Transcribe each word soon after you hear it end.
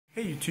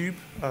Hey YouTube,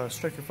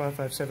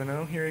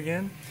 Striker5570 here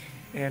again,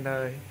 and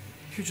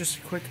here's just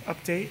a quick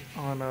update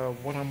on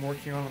what I'm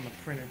working on the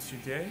printer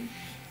today.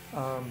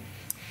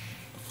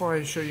 Before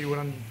I show you what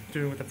I'm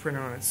doing with the printer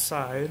on its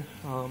side,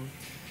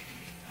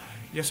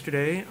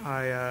 yesterday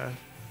I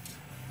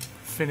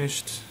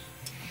finished,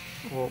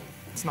 well,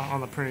 it's not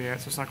on the printer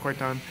yet, so it's not quite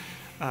done,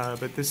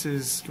 but this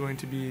is going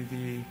to be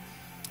the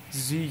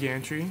Z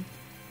gantry.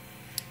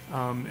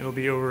 It'll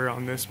be over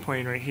on this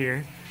plane right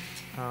here.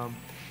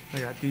 I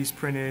got these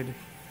printed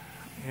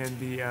and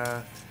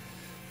the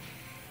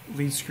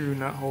lead screw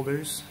nut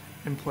holders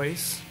in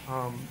place.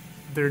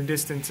 Their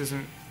distance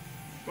isn't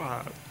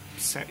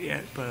set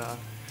yet, but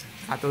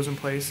got those in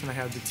place, and I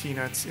have the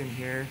T-nuts in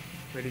here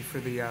ready for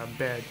the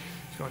bed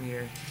to go in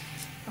here,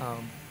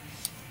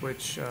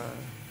 which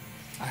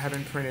I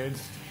haven't printed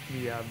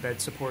the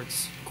bed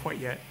supports quite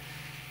yet.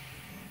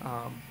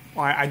 Well,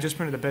 I just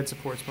printed the bed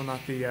supports, but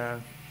not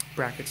the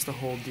brackets to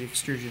hold the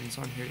extrusions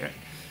on here yet.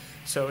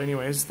 So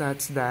anyways,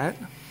 that's that.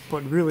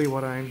 But really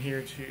what I'm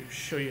here to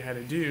show you how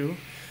to do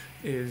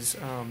is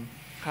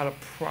how to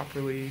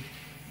properly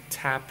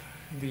tap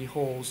the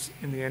holes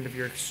in the end of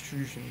your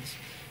extrusions.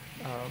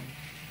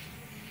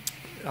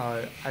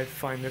 I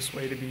find this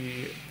way to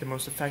be the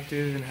most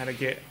effective in how to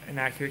get an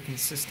accurate,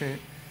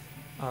 consistent,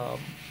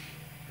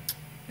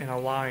 and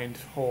aligned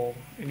hole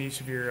in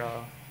each of your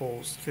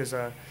holes, because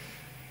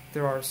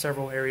there are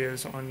several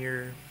areas on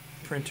your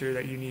printer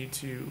that you need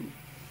to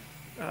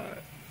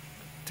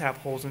tap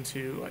holes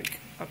into. Like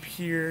up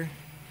here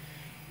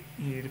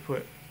you need to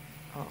put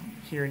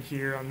here and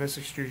here. On this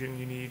extrusion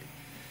you need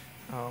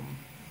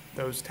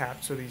those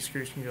tapped so these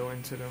screws can go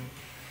into them,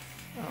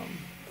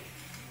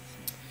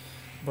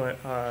 but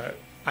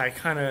I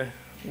kind of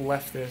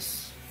left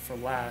this for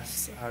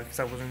last because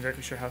I wasn't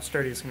exactly sure how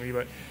sturdy it's going to be.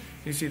 But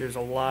you see there's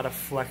a lot of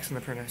flex in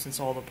the printer since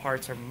all the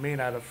parts are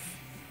made out of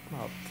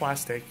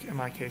plastic, in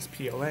my case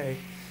PLA.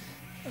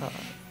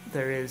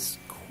 There is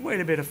quite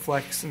a bit of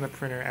flex in the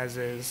printer as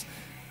is.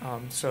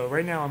 So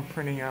right now I'm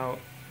printing out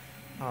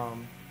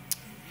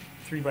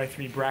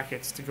 3x3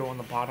 brackets to go on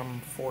the bottom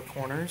 4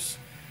 corners.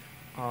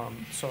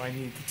 So I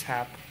need to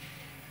tap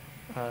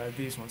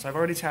these ones. I've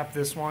already tapped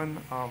this one,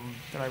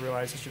 then I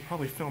realized I should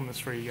probably film this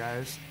for you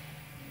guys.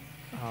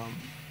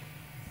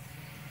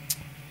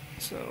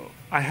 So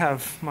I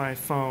have my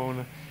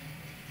phone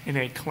in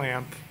a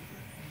clamp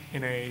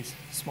in a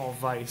small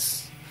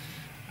vise,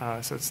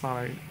 so it's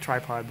not a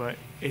tripod, but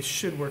it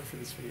should work for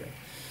this video.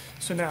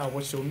 So now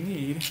what you'll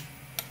need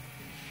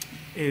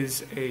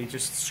is a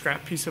just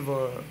scrap piece of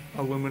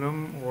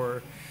aluminum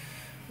or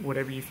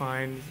whatever you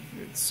find.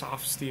 It's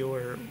soft steel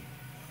or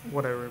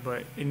whatever,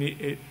 but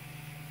it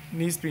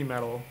needs to be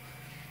metal.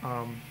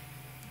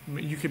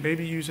 You could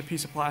maybe use a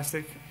piece of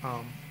plastic,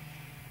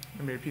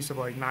 maybe a piece of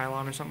like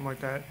nylon or something like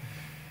that,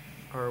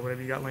 or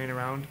whatever you got laying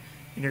around,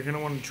 and you're going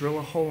to want to drill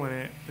a hole in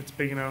it that's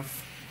big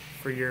enough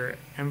for your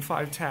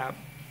M5 tap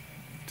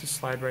to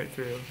slide right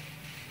through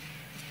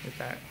like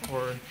that,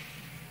 or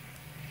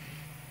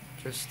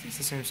just it's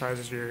the same size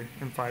as your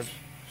M5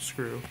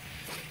 screw.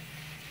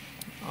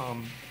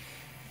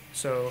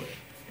 So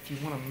if you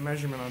want a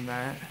measurement on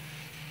that,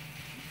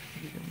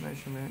 you can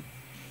measurement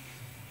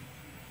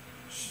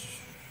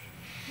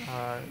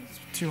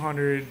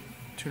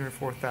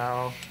 204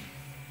 thou,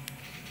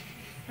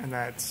 and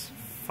that's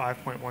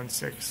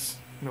 5.16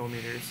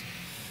 millimeters.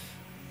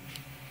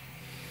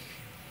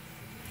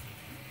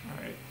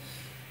 Alright,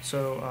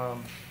 so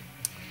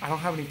I don't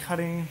have any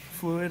cutting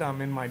fluid. I'm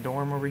in my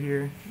dorm over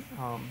here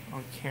on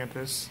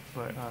campus,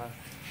 but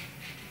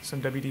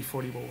some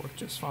WD-40 will work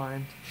just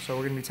fine. So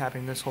we're going to be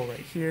tapping this hole right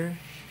here.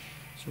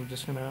 So we're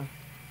just going to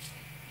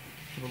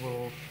give a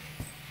little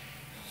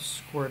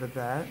squirt of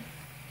that.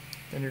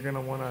 Then you're going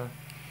to want to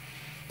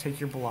take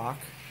your block,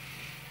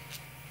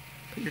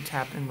 put your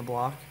tap in the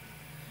block,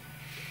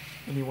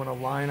 and you want to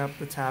line up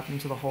the tap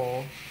into the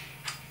hole,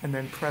 and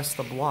then press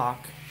the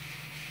block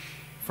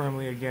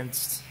firmly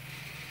against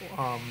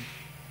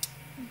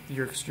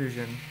your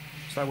extrusion,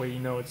 so that way you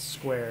know it's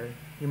square.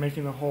 You're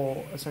making the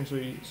hole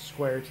essentially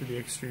square to the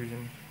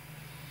extrusion.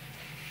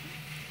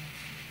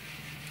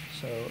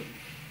 So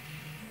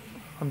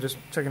I'm just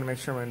checking to make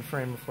sure I'm in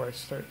frame before I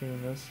start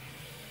doing this.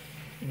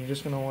 And you're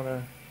just going to want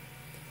to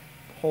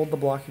hold the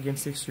block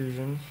against the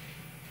extrusion.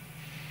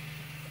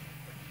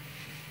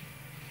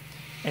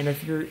 And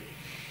if your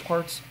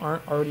parts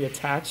aren't already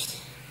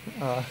attached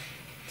to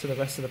the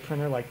rest of the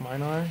printer like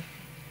mine are,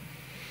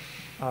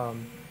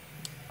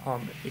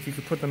 if you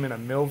could put them in a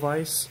mill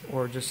vise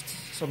or just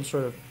some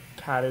sort of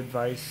padded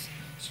vise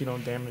so you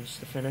don't damage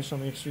the finish on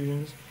the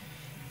extrusions,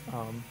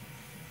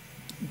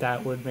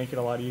 that would make it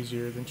a lot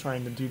easier than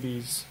trying to do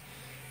these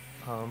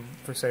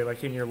for, say,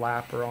 like in your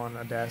lap or on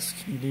a desk.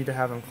 You need to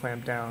have them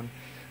clamped down.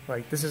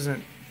 Like, this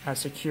isn't as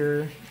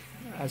secure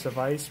as a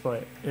vise,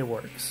 but it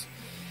works.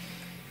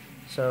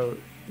 So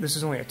this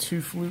is only a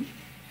 2-flute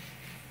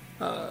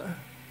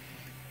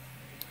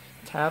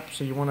tap,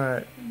 so you want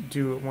to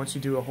do it once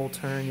you do a whole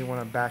turn. You want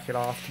to back it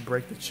off to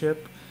break the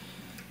chip,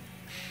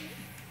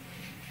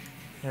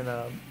 and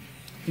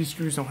These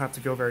screws don't have to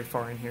go very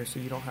far in here, so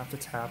you don't have to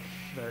tap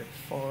very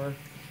far.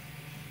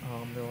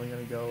 They're only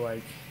going to go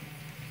like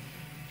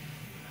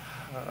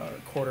a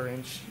 1/4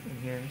 inch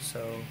in here,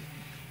 so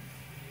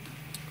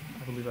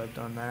I believe I've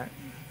done that.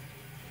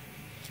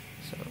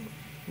 So you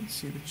can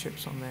see the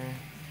chips on there.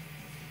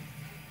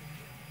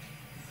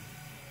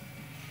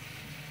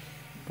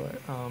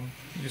 But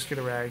you just get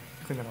a rag,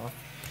 clean it off.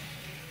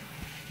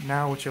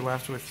 Now what you're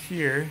left with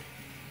here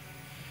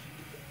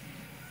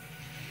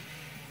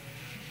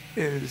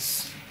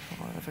is,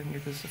 hold on if I can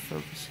get this to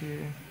focus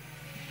here.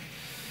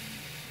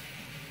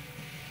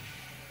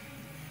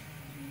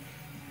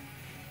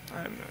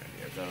 I have no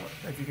idea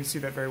though, if you can see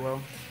that very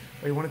well.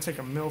 But you want to take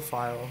a mill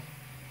file,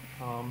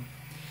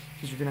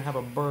 because you're going to have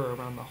a burr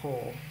around the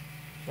hole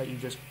that you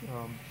just,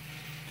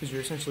 because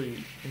you're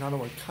not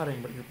only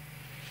cutting, but you're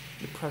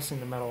pressing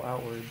the metal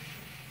outward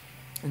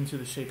into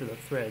the shape of the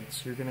thread.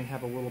 So you're going to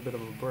have a little bit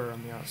of a burr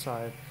on the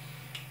outside.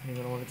 And you're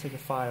going to want to take a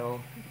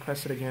file,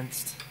 press it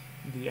against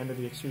the end of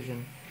the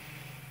extrusion,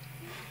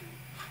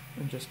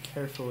 and just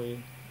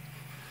carefully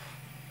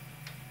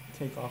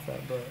take off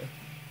that burr.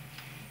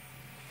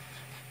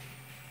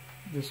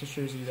 This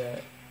assures you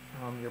that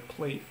your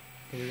plate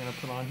that you're going to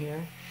put on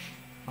here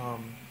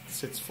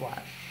sits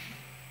flat.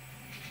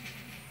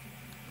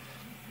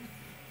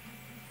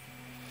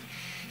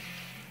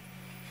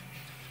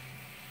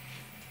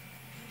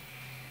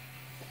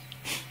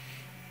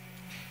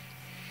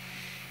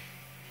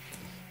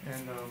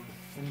 And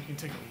then you can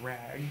take a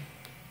rag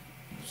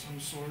of some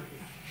sort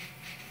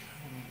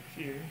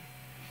here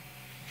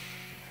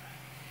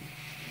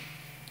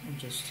and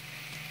just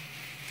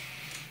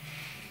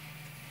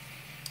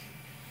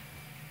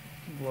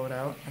blow it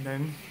out. And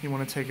then you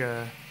want to take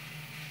a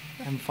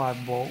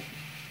M5 bolt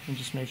and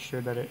just make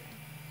sure that it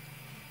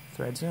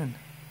threads in,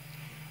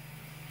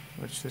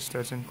 which this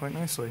threads in quite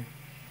nicely.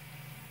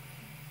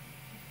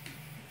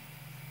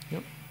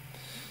 Yep.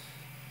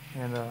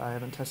 And I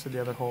haven't tested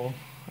the other hole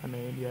I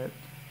made yet,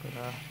 but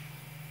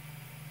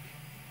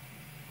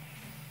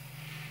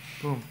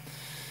boom,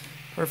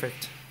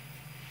 perfect.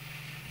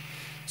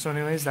 So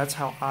anyways, that's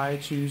how I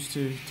choose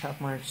to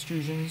tap my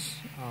extrusions.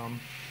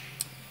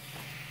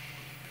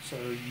 So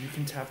you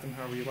can tap them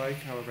however you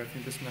like. However, I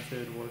think this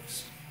method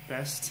works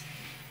best.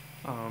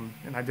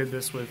 And I did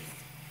this with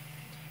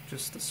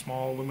just a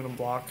small aluminum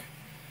block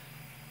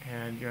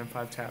and your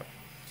M5 tap.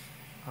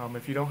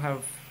 If you don't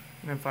have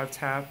an M5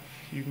 tap,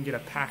 you can get a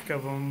pack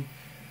of them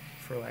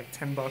for like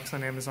 $10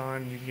 on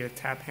Amazon. You can get a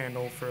tap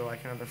handle for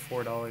like another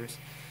 $4.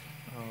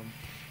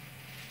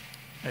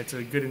 It's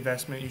a good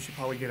investment. You should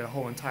probably get a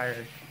whole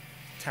entire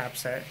tap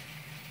set.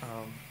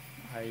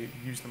 I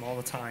use them all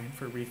the time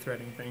for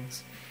rethreading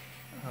things.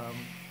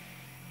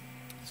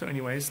 So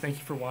anyways, thank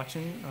you for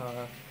watching.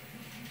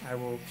 I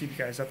will keep you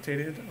guys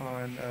updated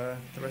on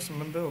the rest of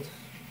my build.